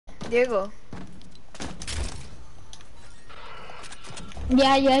Diego.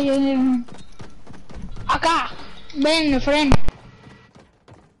 Ya. Acá. Ven, friend.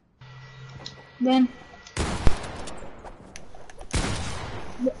 Ven.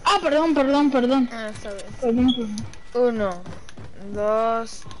 Ah, perdón. Ah, está bien. Perdón. 1,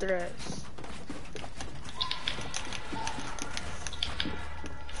 2, 3.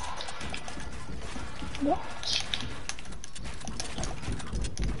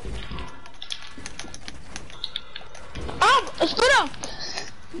 Ah, espera.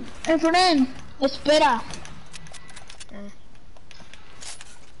 Friend, espera.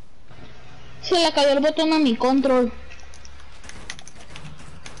 Se le cayó el botón a mi control.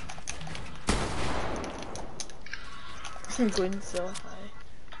 Going so high.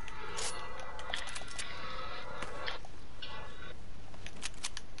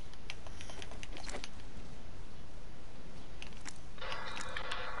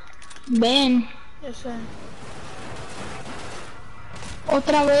 Ven. Ya sé.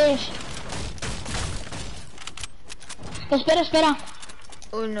 Otra vez. Espera.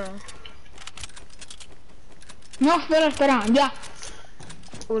 1, No, espera. Ya.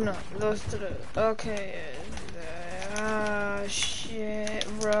 1, 2, 3. Okay. Ah, shit,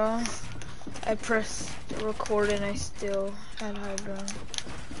 bro. I pressed record and I still had high ground.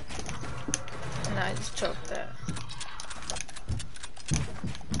 And I just choked that.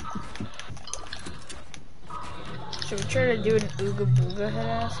 Should we try to do an ooga booga head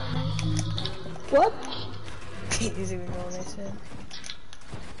ass on him? What? He doesn't even know what I said.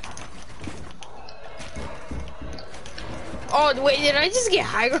 Oh, wait, did I just get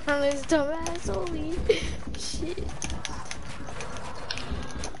high ground on this dumbass? Holy shit.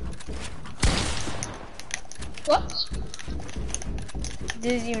 What?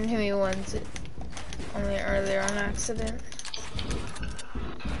 Didn't even hit me once. Only earlier on accident.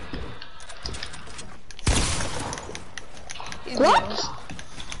 What?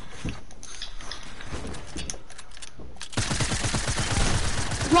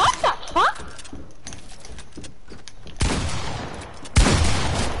 What the fuck?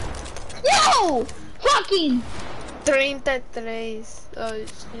 No! Fucking! 33. Oh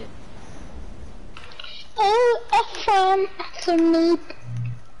shit. Oh,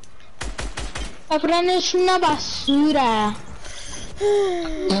 Efraín es una basura.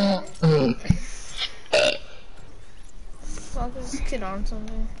 Fuck, is this kid on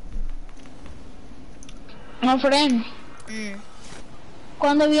something? Efraín,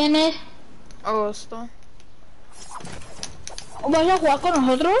 ¿cuándo vienes? Agosto. ¿Vas a jugar con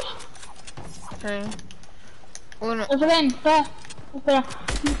nosotros? Sí. 1. Efraín, espera.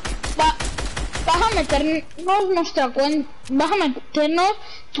 Vas a meternos nuestra cuenta. Vas a meternos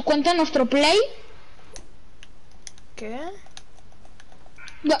tu cuenta en nuestro play. ¿Qué?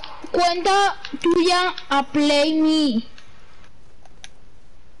 Cuenta tuya a Play Me.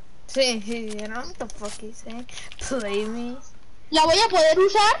 Sí, I don't know what the fuck he's saying. Play me. ¿La voy a poder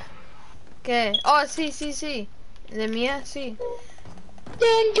usar? ¿Qué? Oh, sí. De mía, sí.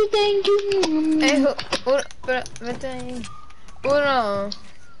 Thank you. Pero, vete ahí. 1,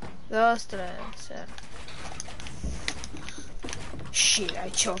 2, 3. Shit, I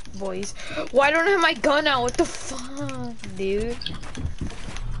choked, boys. Why don't I have my gun out? What the fuck, dude?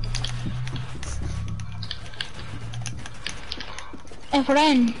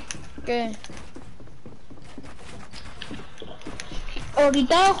 Efraín, ¿Qué?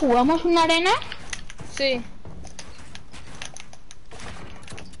 ¿ahorita jugamos una arena? Sí.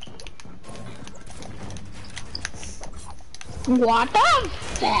 What the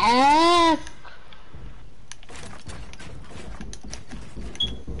fuck?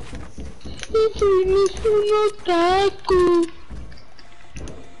 Efraín es un otaku.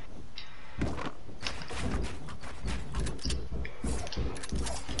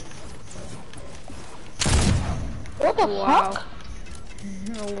 What the fuck?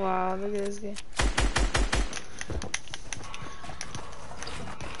 Oh, wow, look at this guy.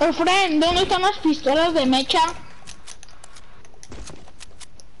 Efraín, ¿dónde están las pistolas de mecha?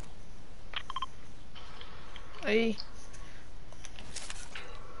 Ahí.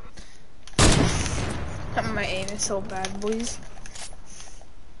 My aim is so bad, boys.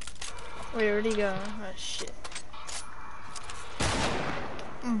 Where'd he go? Oh, shit.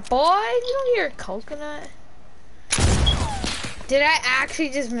 Boy, you don't hear a coconut? Did I actually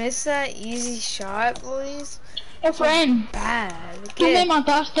just miss that easy shot, boys? Efraín, Bad. tú me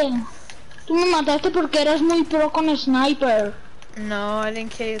mataste. Tú me mataste porque eres muy pro con sniper. No, I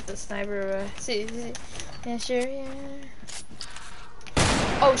didn't kill you with the sniper. See. Yeah, sure, yeah.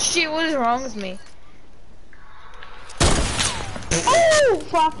 Oh shit, what is wrong with me? Oh,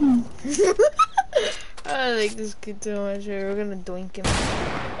 fuck me. I like this kid so much. We're gonna doink him.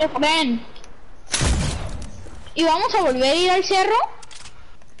 Ven. ¿Y vamos a volver a ir al cerro?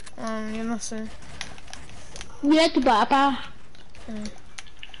 Yo no sé. Mira a tu papá.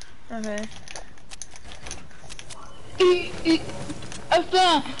 Okay.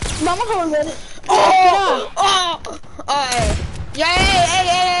 Espera, vamos a volver. ¡Oh! ¡Oh! ¡Oh!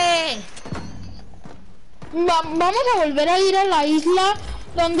 ¡Yay! Vamos a volver a ir a la isla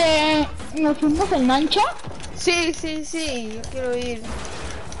donde nos fuimos en lancha. Sí, yo quiero ir.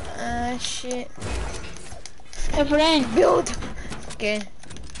 Shit. Efraín, Build. ¿Qué?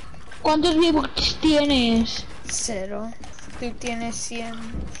 ¿cuántos V-Bucks tienes? 0. Tú tienes 100.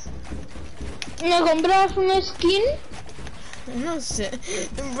 ¿Me compras una skin? No sé.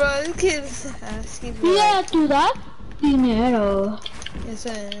 Bro, es que es así, bro. Mira, tu da dinero. Eso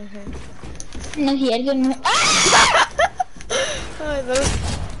es. No es cierto, no. ¡Ah! Ay, no.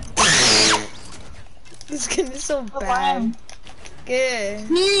 This skin is so bad. ¿Qué?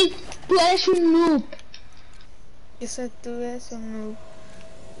 Sí, tú eres un noob. Eso tú eres un noob.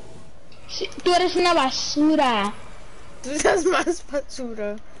 Sí, tú eres una basura. Tú eres más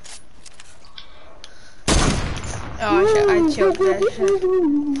basura. Oh shit, I choked that shit.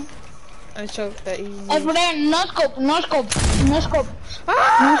 I choked that easy. Efraín, no scope.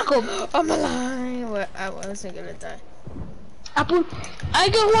 Ah! No scope. I'm alive. What? I wasn't gonna die.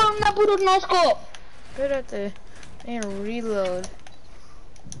 Hay que jugar un apuro no scope. Espérate. I need to reload.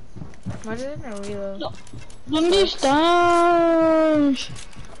 Why didn't I reload? No. ¿Dónde estás?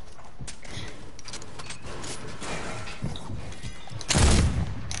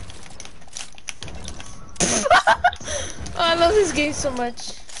 Oh, I love this game so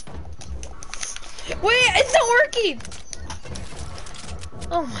much. Wait, it's not working!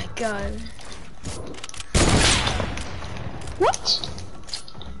 Oh my god. What?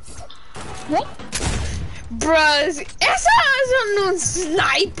 Bruh, it's a new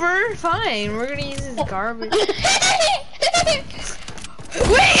sniper. Fine, we're gonna use this garbage. Wait,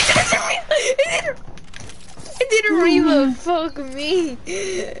 it didn't reload. Fuck me.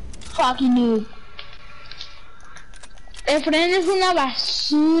 Fucking noob. Efraín es una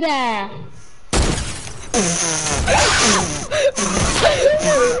basura.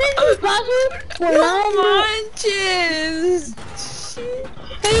 No manches.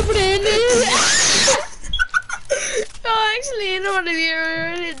 Efraín No, actually, I don't want to be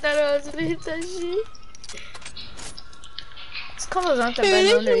hit that. I was gonna hit that shit. It's called those aren't the bad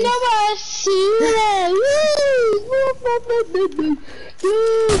eres boundaries. una basura.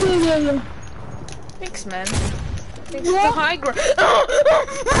 Thanks, man. Thanks for the high ground.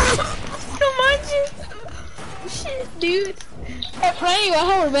 No manches. Shit, dude. Efraín, ¿vas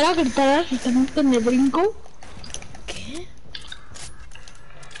a volver a gritar si estás en el brinco? ¿Qué?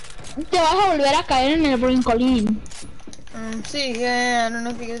 Te vas a volver a caer en el brincolín. See, yeah, I don't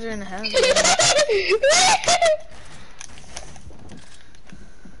know if you guys are in the house.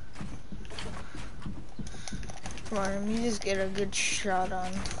 Come on, let me just get a good shot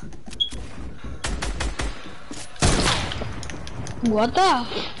on. What the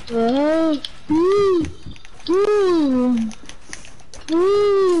fuck?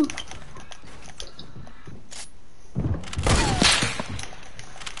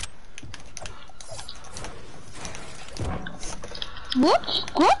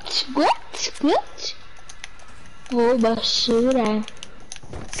 What? Oh, basura.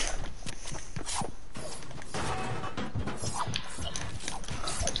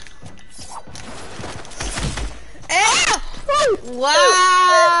 Wow!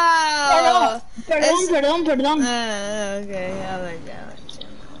 Perdón. Okay, I'll let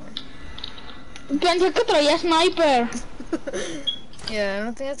you. Pensé que traía sniper. Yeah, I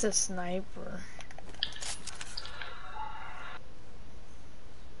don't think that's a sniper.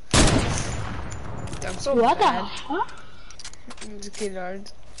 I'm so What the bad. fuck? Just get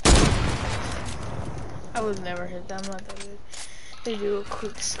hard. I would never hit that. I'm not that good. They do a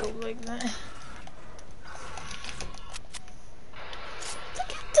quick scope like that.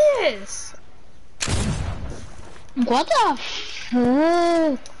 Look at this. What the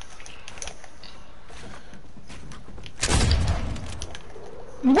fuck?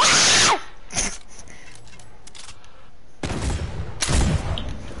 What?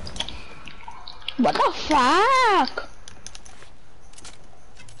 What the fuck?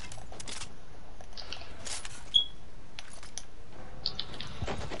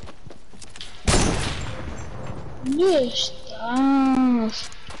 ¿Dónde estás?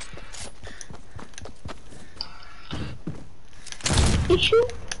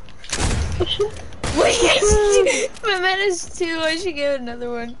 ¿Eso? Wait, my man is 2. I should get another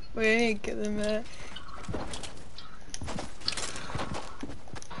one. Wait, I ain't get them that.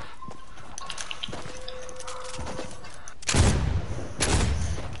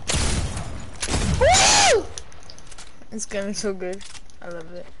 Woo! It's going so good. I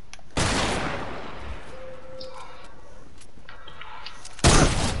love it.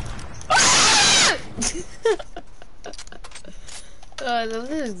 Oh, I love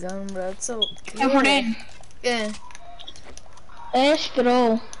this gun, bro. It's so cool. Efren, Yeah. eres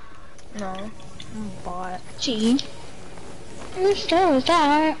pro. No. I'm a bot. Sí.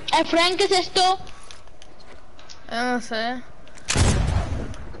 Está. Efren, ¿qué es esto? I don't sé.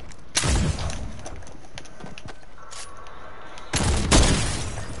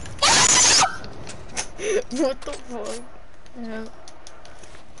 What the fuck? Yeah.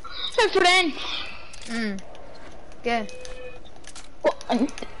 Efren, ¿Qué?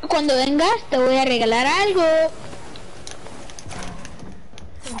 cuando vengas te voy a regalar algo.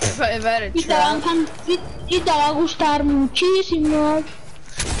 If I had a Y te va a trap. y te va a gustar muchísimo.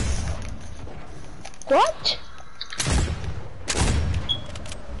 What?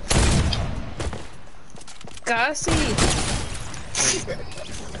 Casi.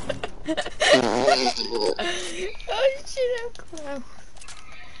 Oh shit, I'm clown.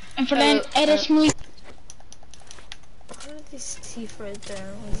 Efren, eres muy What are these teeth right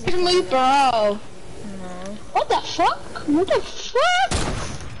there? eres muy pro. No. What the fuck? What the fuck?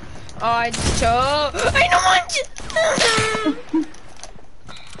 Oh, I just choked. I don't want you.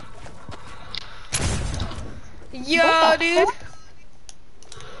 Yo, What the dude. fuck?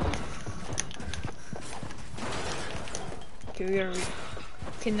 Okay, we gotta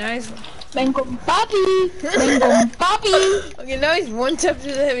okay, nice one. Ven con papi. Ven con papi. Okay, now he's one tap to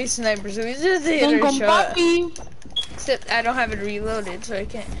the heavy sniper, so he's just a Ven hitter con shot. papi. Except I don't have it reloaded, so I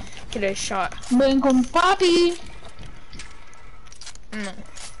can't get a shot. Ven con papi. No.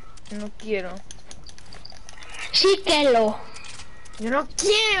 No quiero. Sí que lo. Yo no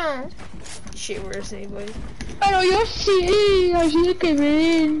quiero. Shit, where's anybody? Pero yo sí, así que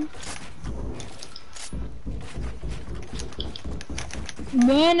ven.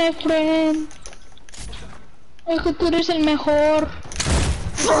 Ven, Efren. Es que tú eres el mejor.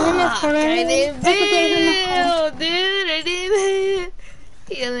 Ven, Efren. I didn't Es que tú eres el mejor. dude, I did.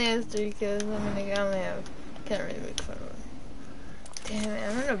 He only has 3 kills. I mean, I only have. Can't really make fun of him. Damn it,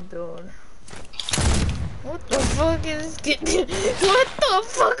 I'm gonna build. What the fuck is getting? What the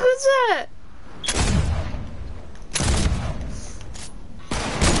fuck was that?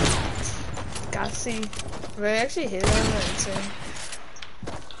 Casi. But I actually hit him and insane.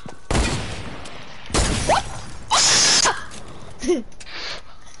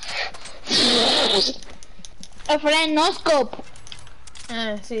 Efren, no scope.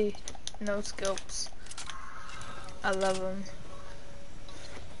 See, no scopes. I love them.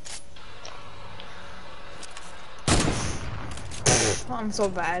 I'm so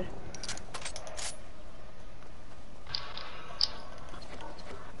bad.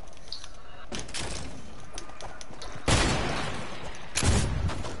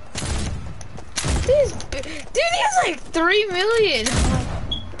 Dude, he has like 3 million.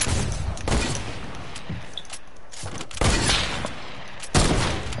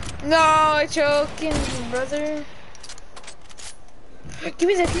 No, choking, brother. Give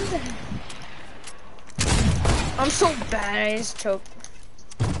me that, give me that. I'm so bad, I just choked.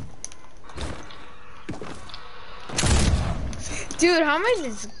 Dude, how much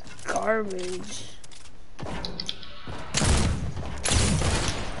is garbage?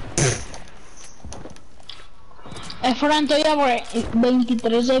 Efren, estoy a por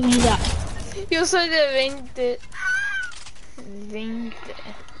 23 de vida. Yo soy de 20. 20.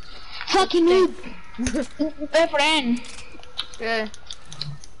 Fucking noob. Efren, ¿Qué?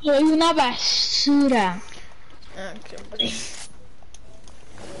 soy una basura. Okay, buddy.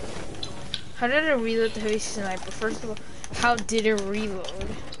 How did I reload the heavy sniper? First of all, how did it reload?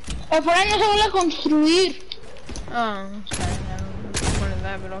 Efren no se vuelve a construir. Oh, okay. I don't know the point of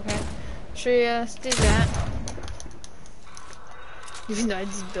that, but okay. Sure, yeah, let's do that. Even though I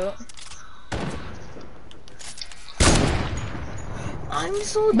just built. I'm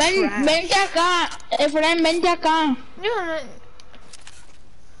so trash. Vente acá. Efren, vente acá. No, no.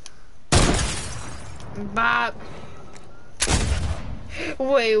 Bob.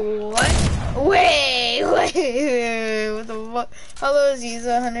 Wait, what? Wait, what the fuck? How low is he? He's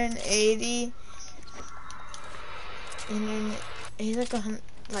 180. And then he's like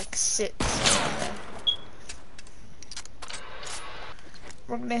like 6.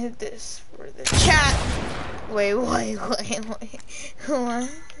 We're gonna hit this for the chat. Wait. What? Okay,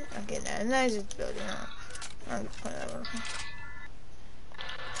 now it's just building up.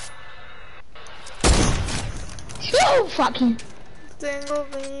 Oh, fucking. Tengo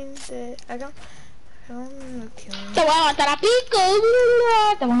 20. Acá. Te voy a matar a pico.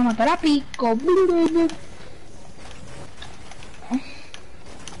 Te voy a matar a pico.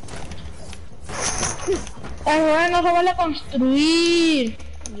 Ahora no se vale construir.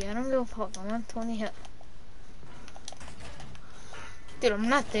 Yeah, I don't give a fuck. I'm on 20 hit. Dude, I'm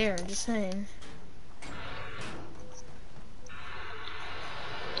not there. Just saying.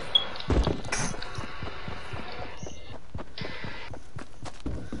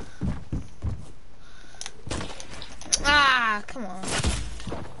 Ah, come on.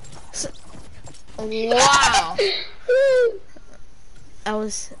 Wow. I don't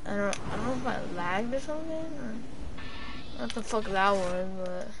know if I lagged or something, or what the fuck that was,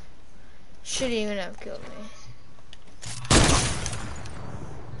 but shouldn't even have killed me.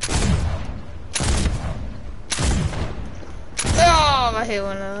 Oh, I hit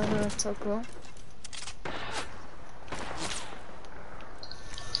one of those. That's so cool.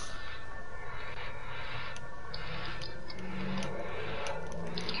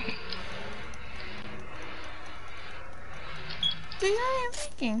 Dude, I am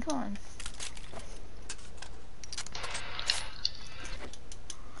freaking, come on.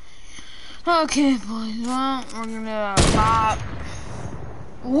 Okay, boys, well, we're gonna pop.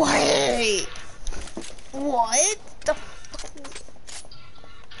 Wait! What the fuck?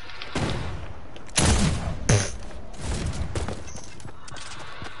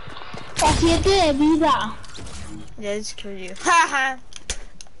 A 7 de vida. Yeah, I just killed you. Haha!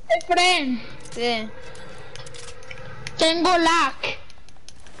 Friend, Yeah. tengo lag.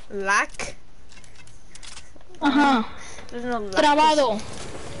 Lack? Ajá. There's no lack. Trabado.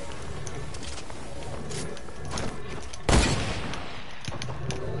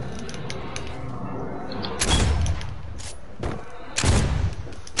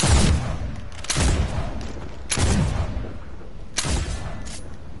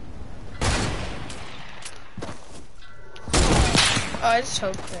 Oh, I just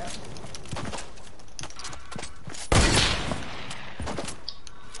choked them.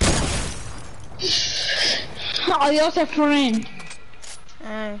 Adiós, friend.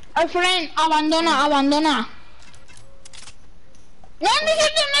 Friend, abandona. No, no es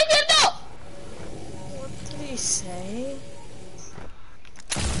cierto. What did he say?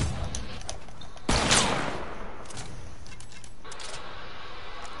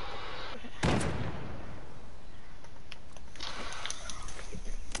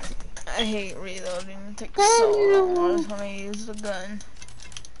 I hate reloading. It takes so long. I just want to use the gun.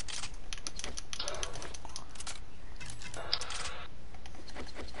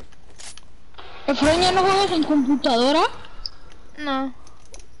 Friend, ¿ya no juegas en computadora? No.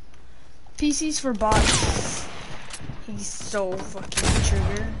 PC's for bots. He's so fucking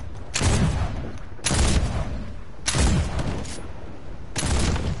trigger.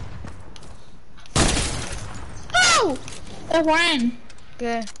 ¡Oh! Friend,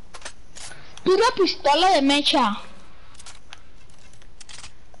 ¿Qué? tú la pistola de mecha.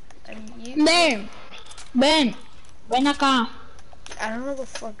 Ven acá. I don't know the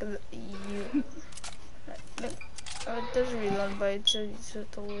fuck of you. Look, oh, it does reload, but it says you just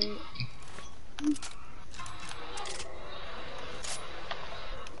have to wait.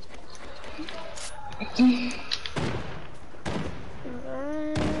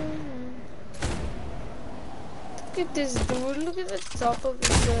 Look at this dude. Look at the top of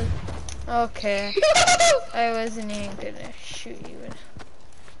his head. Okay. I wasn't even gonna shoot you.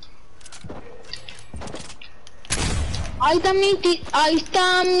 Ahí está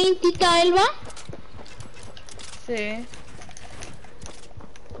mi tita Elba. Sí.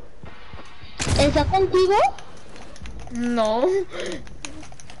 ¿Está contigo? No.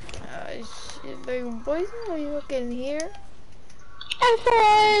 Shit, like, boys, are you fucking here?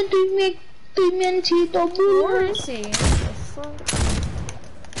 Estoy mencito. Where is he? What the fuck?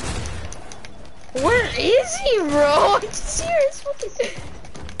 Where is he, bro? I'm serious.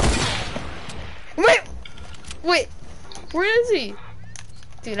 Wait. Where is he?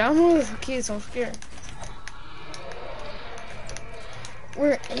 Dude, I don't know where the fuck he is. I'm scared.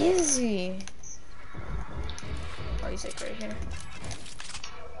 Where is he? Oh, he's like right here.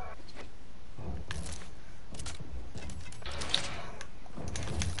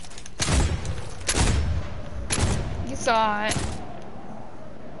 You saw it.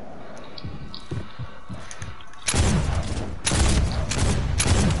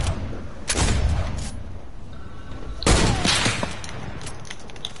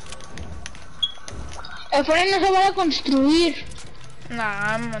 Efraín no se va a construir.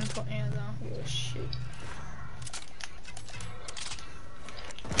 Nah, I'm on 20. I don't give a shit.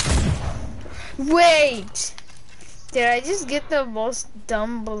 Wait! Did I just get the most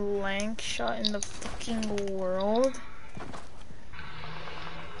dumb blank shot in the fucking world?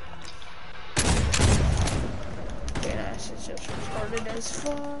 Okay, that's just retarded as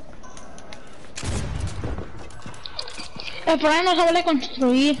fuck. Efraín no se va a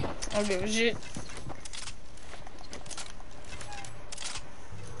construir. I don't give a shit.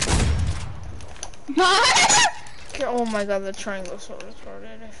 Okay, oh my god, the triangle's so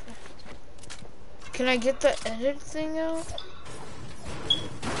retarded. Can I get the edit thing out?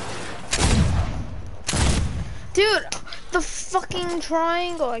 Dude, the fucking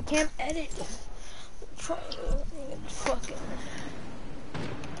triangle, I can't edit the triangle. Fucking.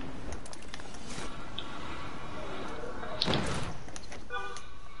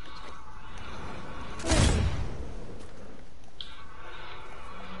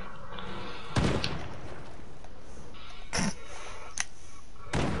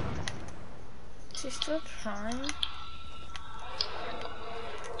 Is he still trying?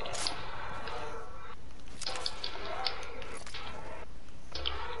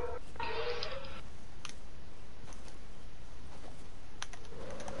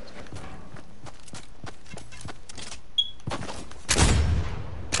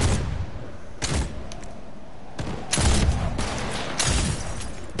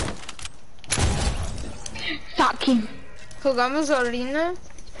 Fucking. ¿Jugamos arena?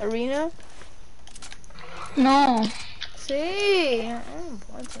 ¿Arena? No. Sí.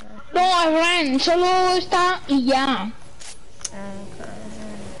 No, Efraín, solo está y ya. Okay.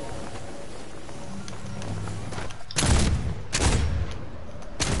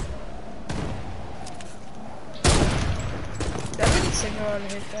 That didn't take a while to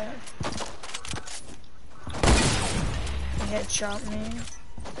hit that. He headshot me.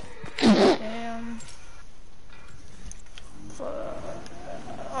 Damn.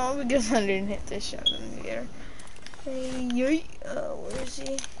 Oh, because I didn't hit this shot in the air. Hey, where is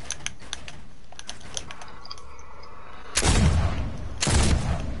he?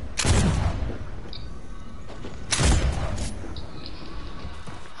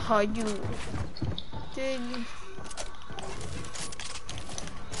 How you?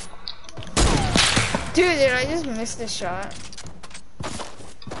 Dude, did I just miss the shot?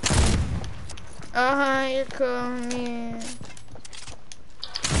 You're coming.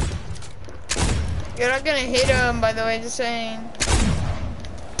 You're not gonna hit him, by the way, just saying.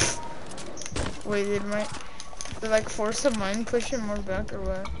 Wait, did like force the mine push him more back or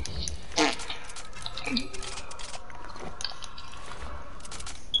what?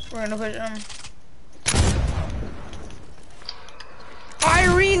 We're gonna push him. I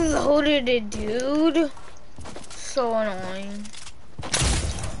reloaded it, dude. So annoying.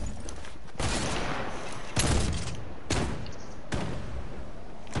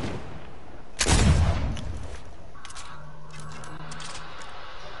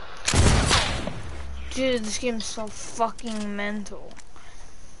 Dude, this game's so fucking mental.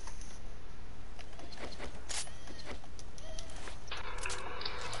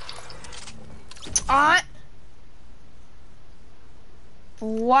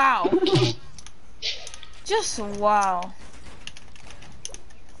 Wow. Just wow.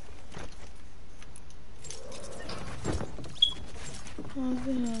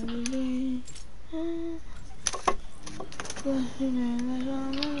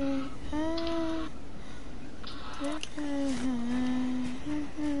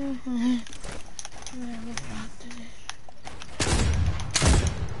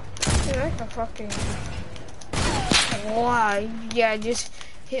 Dude, I can fucking... Wow, yeah, just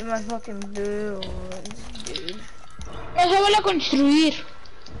hit my fucking build, dude. No se va a construir.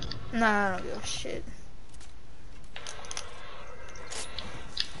 Nah, I don't give a shit.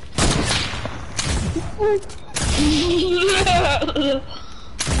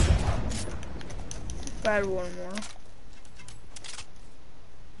 Bad one more.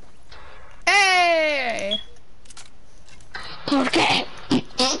 ¡Hey! ¿Por qué?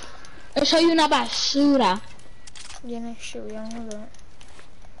 Yo soy una basura. Yeah, next shit, we all know that.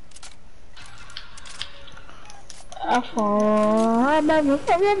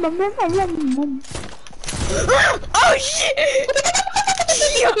 Oh shit!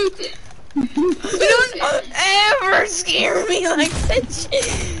 Don't ever scare me like that shit.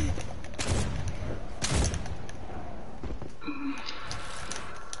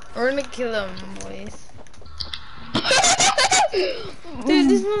 We're gonna kill him, boys. Dude,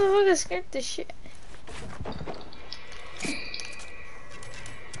 this motherfucker scared the shit.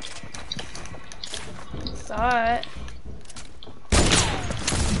 thought.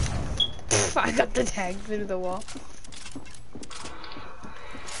 Pff, I got the tag through the wall.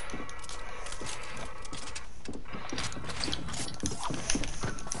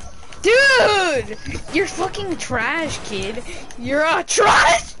 Dude! You're fucking trash, kid. You're a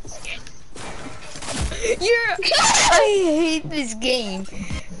trash! I hate this game.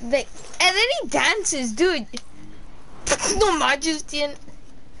 Like, and then he dances, dude. No manches, tiene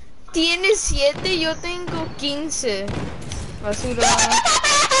 7, yo tengo 15. Basura.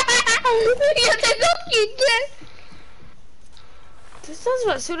 Yo tengo 15. Tú estás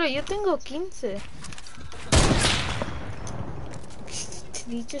basura, yo tengo 15. Did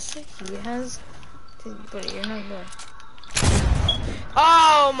he just say he has? But you're not good.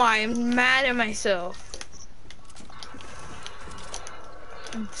 Oh my, I'm mad at myself.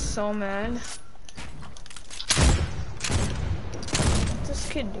 I'm so mad. What's this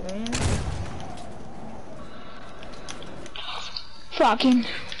kid doing? Fucking.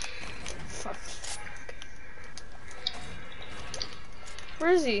 Fuck.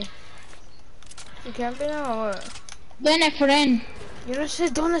 Where is he? Is he camping now or what? Ven, friend. You know,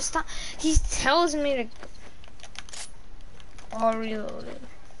 said don't stop. He tells me to. I'll reload it.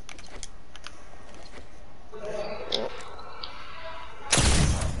 Oh.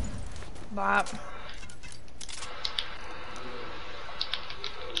 Bop.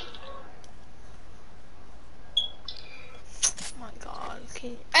 Oh my god,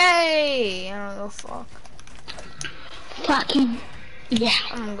 okay. Hey! I don't know, fuck. Fucking. Yeah.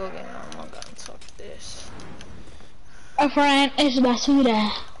 I'm gonna go get normal guns, fuck this. Friend es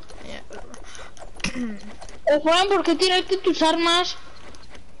basura. Yeah. Friend, ¿por qué tiraste tus armas?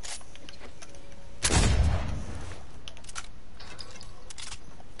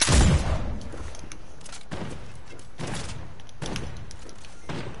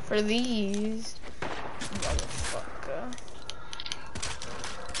 For these. Motherfucker.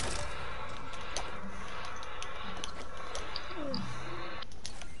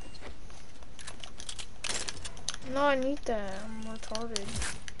 No, I need that. I'm retarded.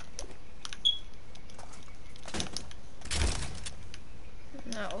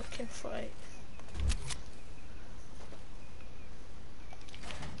 No, we can fight.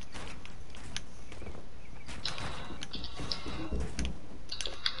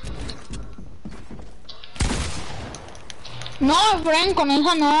 No, friend, con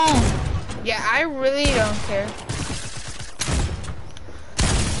esa no. Yeah, I really don't care.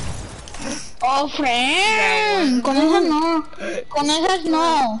 Oh, friend, con esas no. Con esas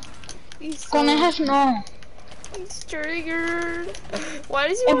no. Con esas no. He's triggered. Why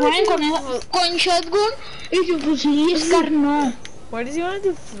does he Oh, want friend, to do con shotgun y su fusil y Scar no. Why does he want to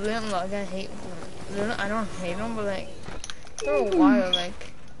do flintlock? I hate flintlock. I don't hate him, but like, for a while,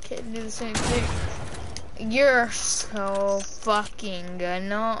 like, can't do the same thing. You're so fucking good,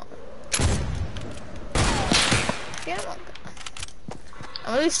 no? Yeah,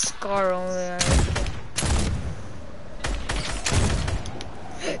 I'm really Scar only.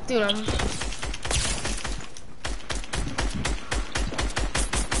 Dude, I'm.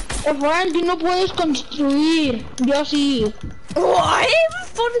 Oh, friend, tú no puedes construir. Yo sí. What?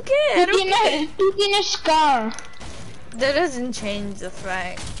 ¿Por qué? Tú tienes Scar. That doesn't change the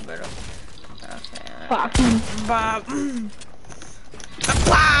fact, but okay. Fucking. Bob. Bob.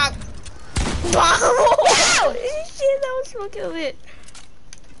 Bob. Wow! Shit, that was fucking lit.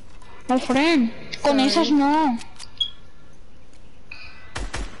 My friend, con esas no.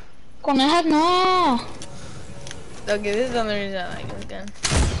 Con esas no. Okay, this is the only reason I like this gun.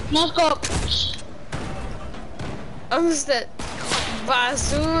 Let's go. I'm just that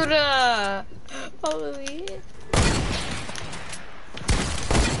basura. Holy.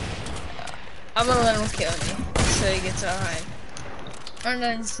 I'm gonna let him kill me so he gets all high. Or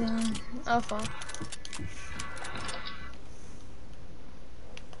not soon. I'll fall.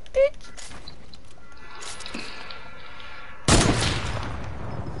 Bitch.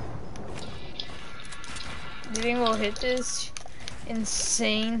 Do you think we'll hit this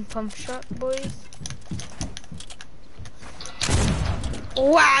insane pump shot, boys?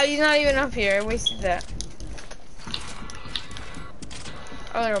 Wow, he's not even up here. I wasted that.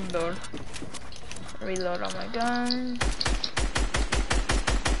 I'll let him build. Reload on my gun.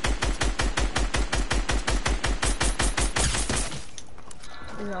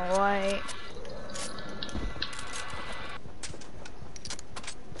 He's on white.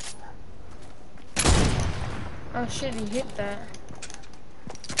 Oh shit, he hit that.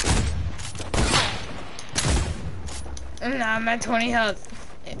 Nah, I'm at 20 health.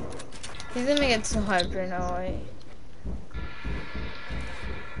 He's gonna get so hyper, no way.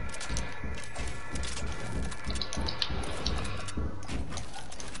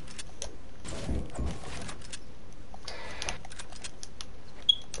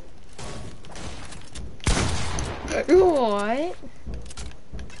 What?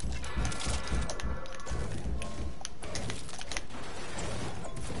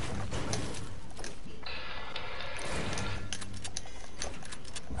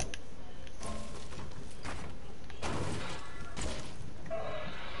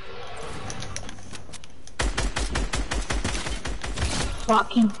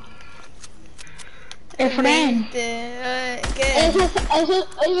 Fucking. Efraín. ¿Qué?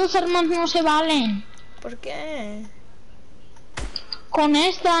 Esos armas no se valen. ¿Por qué? Con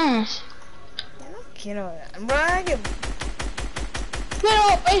estas. Yo no quiero ver.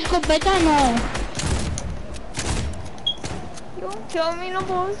 Pero escopeta no. You won't kill me, no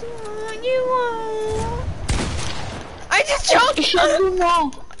boss. You won't. I just choked. Shotgun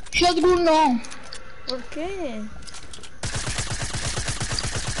no. Shotgun no. ¿Por qué?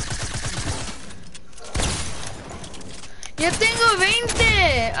 ¡Ya tengo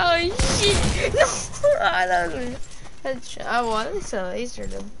 20! ¡Ay, shit! ¡No! Well, at least a laser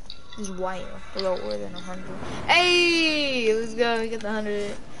though. Is wire lower than 100. Hey! Let's go, we get the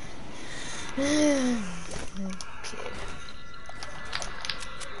 100. Kid.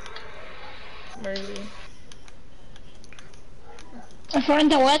 Mercy. Efraín,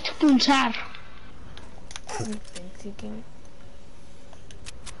 te voy a expulsar. Thanks, you can.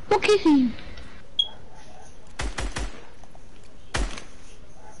 ¿Por qué sí?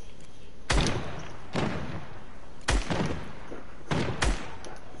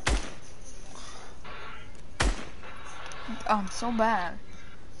 Oh, I'm so bad.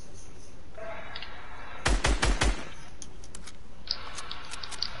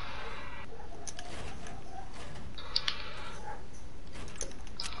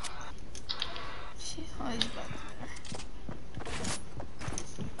 Shit, oh, he's back there.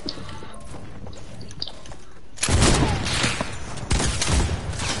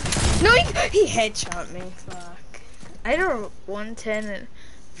 No, he headshot me. Fuck. I don't 110 and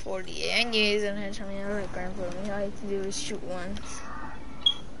 40. I knew he was gonna headshot me. I was like, grand for me. All I had to do was shoot once.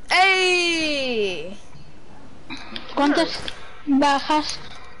 ¡Ey! ¿Cuántas bajas?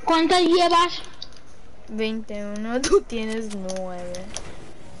 ¿Cuántas llevas? 21. Tú tienes 9.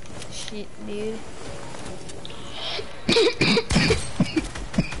 Shit, dude.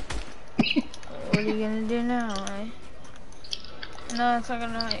 What are you gonna do now, eh? No, it's not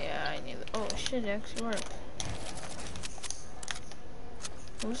gonna. Yeah, I need. Oh shit, it actually worked.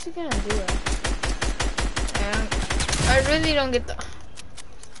 What's he gonna do? I really don't get the.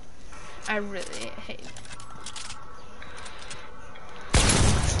 I really hate.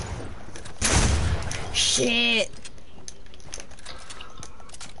 Shit.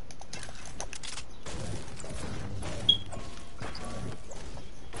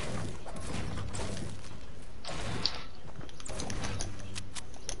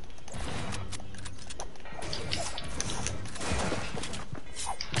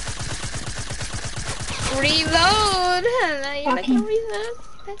 Reload! You're not gonna reload.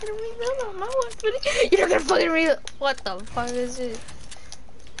 Not gonna reload on my one, but you're not gonna fucking reload. What the fuck is it?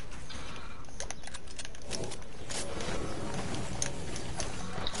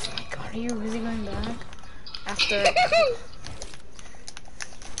 Oh my god, are you really going back? After.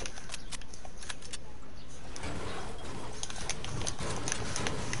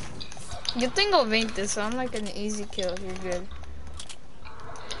 Yo tengo 20, so I'm like an easy kill. You're good.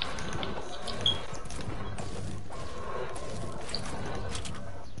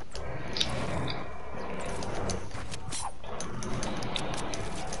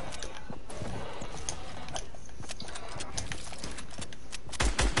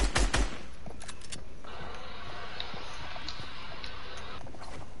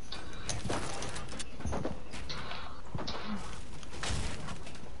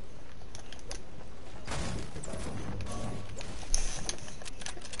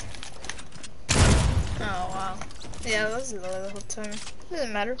 Yeah, that was low the whole time.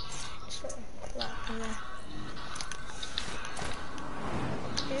 Doesn't matter.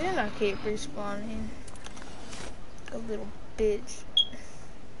 He's gonna keep respawning. A little bitch.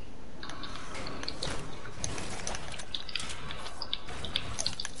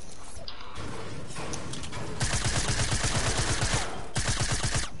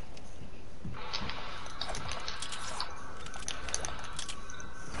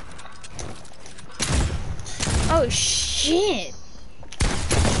 Oh shit!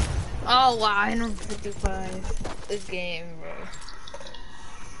 Oh wow, 155. This game, bro.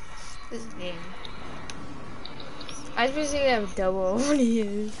 This game. I just think I have double what he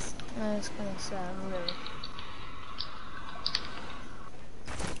is. That's kind of sad, really.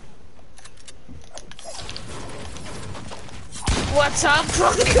 What's up,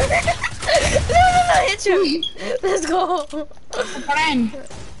 fucker? No, no, I hit you. Let's go. Friend.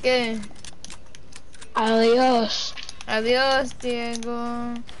 ¿Qué? Adiós. Adiós,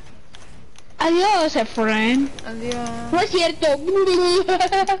 Diego. Adiós, friend. Adiós. No es cierto.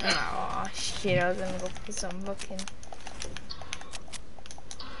 Oh, shit, I was gonna go play some fucking...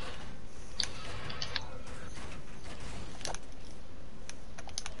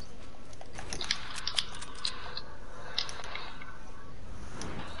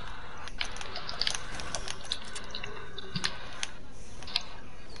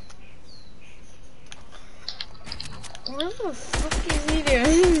 What the fuck is he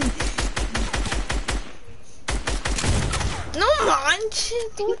doing? No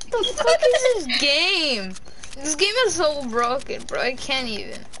manches, what the fuck is this game? This game is so broken, bro. I can't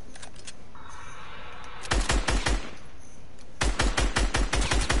even.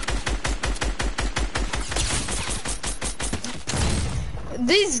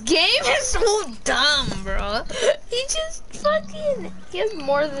 This game is so dumb, bro. He just fucking... He has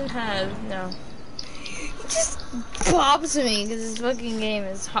more than half now. He just pops me because this fucking game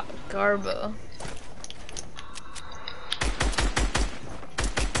is hot garbo.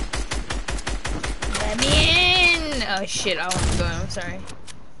 Let me in! Oh shit, I want to go in, I'm sorry.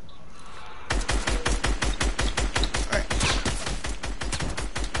 Alright.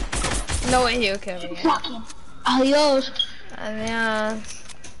 No way, he okay over here. Adiós. Adiós.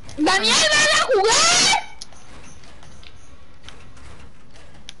 Daniel, ven a jugar.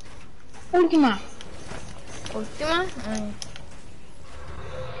 Última. Última. Ay.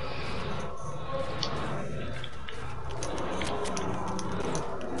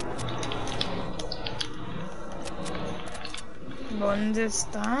 ¿Dónde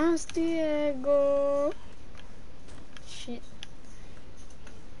estás, Diego? Shit.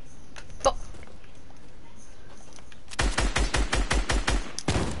 Fuck.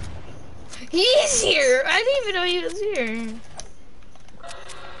 He's here! I didn't even know he was here.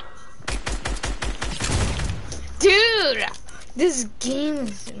 Dude! This game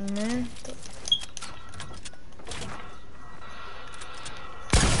is mental.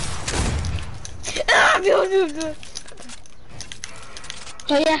 Ah, no.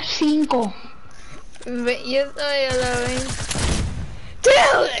 Estoy a 5. Yo estoy a la 20.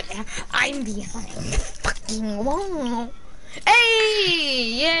 Dude! I'm behind the fucking wall.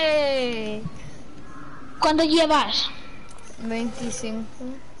 ¡Ey! ¡Yay! ¿Cuánto llevas? 25.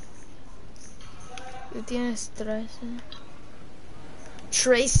 Tú tienes 13.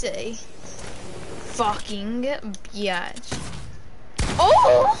 Tracy. Fucking biatch.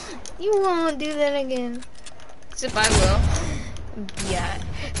 Oh! You won't do that again. Except I will. Yeah.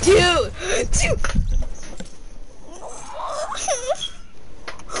 Dude!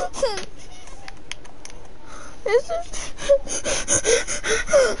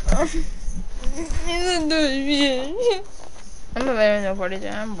 I'm a very no party.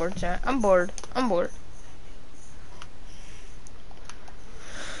 I'm bored, chat. I'm bored.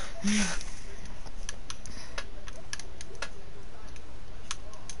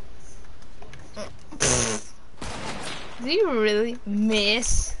 Do you really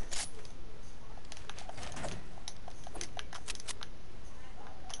miss?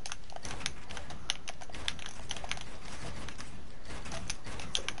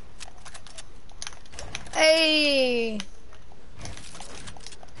 Hey,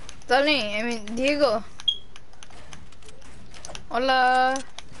 Tony, I mean Diego. Hola.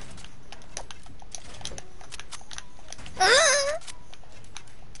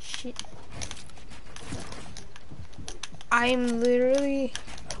 Shit. I'm literally.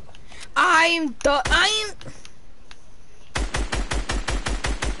 I'm.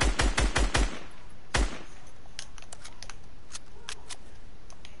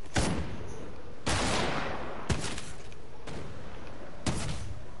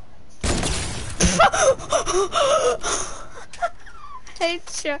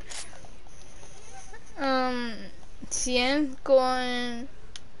 Headshot. 100 con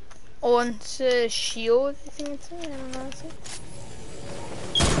 11 shield, I think it's it. I don't know.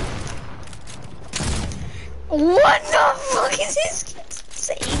 What the fuck is this kid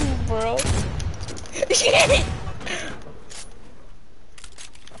saying, bro? Shit!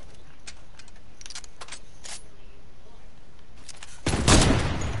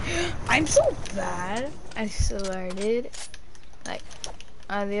 I'm so bad. I started. Like,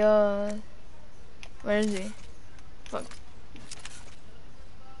 adios. Where is he? Fuck.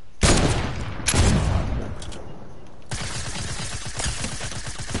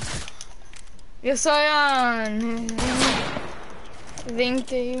 Yo soy on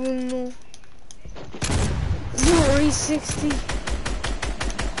 21 360.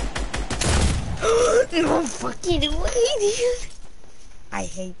 No fucking way, dude. I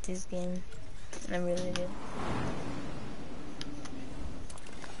hate this game. I really do.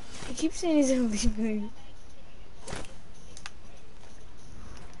 I keep saying he's gonna leave me.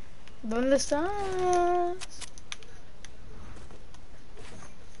 ¿Dónde estás?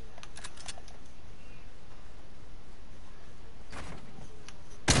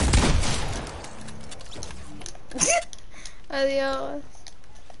 Adiós.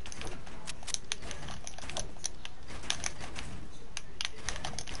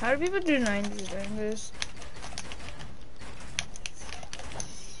 How do people do 90s during this?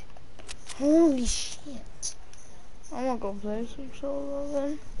 Holy shit. I'm gonna go play some solo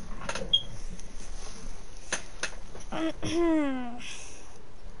then.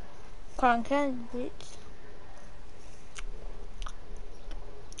 Content, bitch.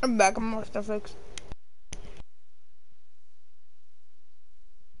 I'm back, I'm more stuff fixed.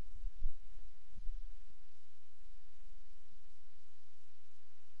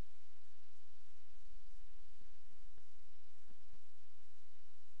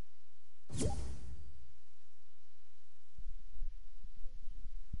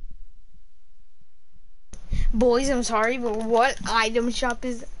 Boys, I'm sorry, but what item shop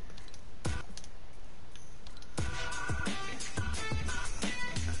is...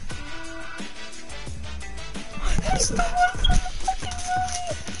 There's no one for the fucking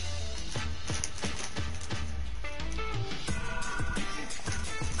movie.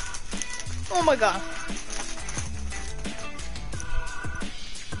 Oh my god.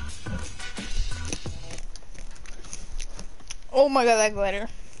 Oh my god, that glitter.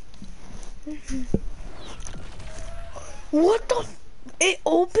 What the f- It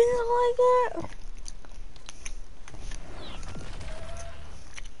opens like that?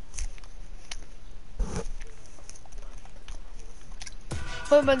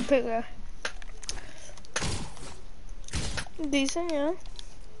 What about the picture? Decent, yeah.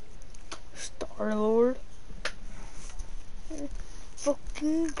 Star-Lord.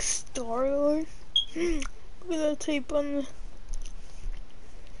 Fucking Star-Lord. Look at that tape on the...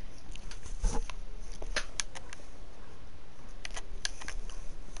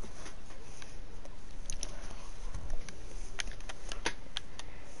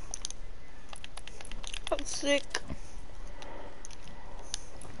 I'm sick.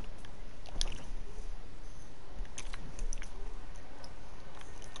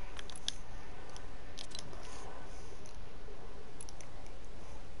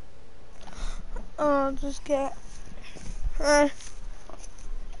 Oh, just get... I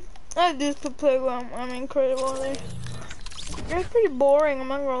just could play well. I'm incredible there. It's pretty boring, I'm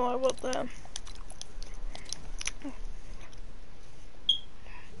not gonna lie about that.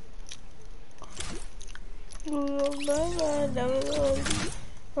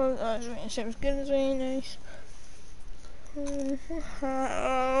 Well, I mean, same skin is really nice.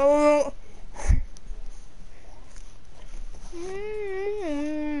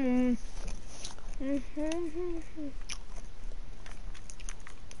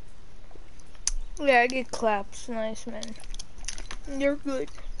 Yeah, I get claps. Nice, man. You're good.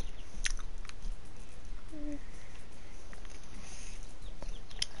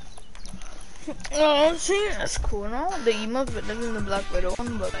 Oh, see, that's cool. No, the emotes better than the Black Widow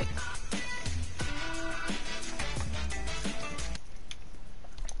one, but like,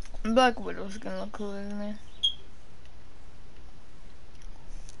 Black Widow's gonna look cool, isn't it?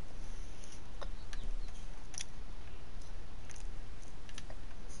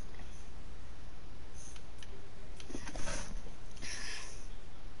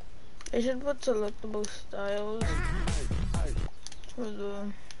 They should put selectable styles for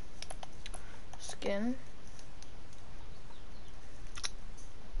the skin.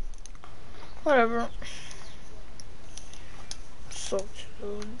 Whatever. So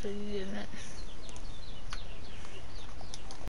chill, they didn't.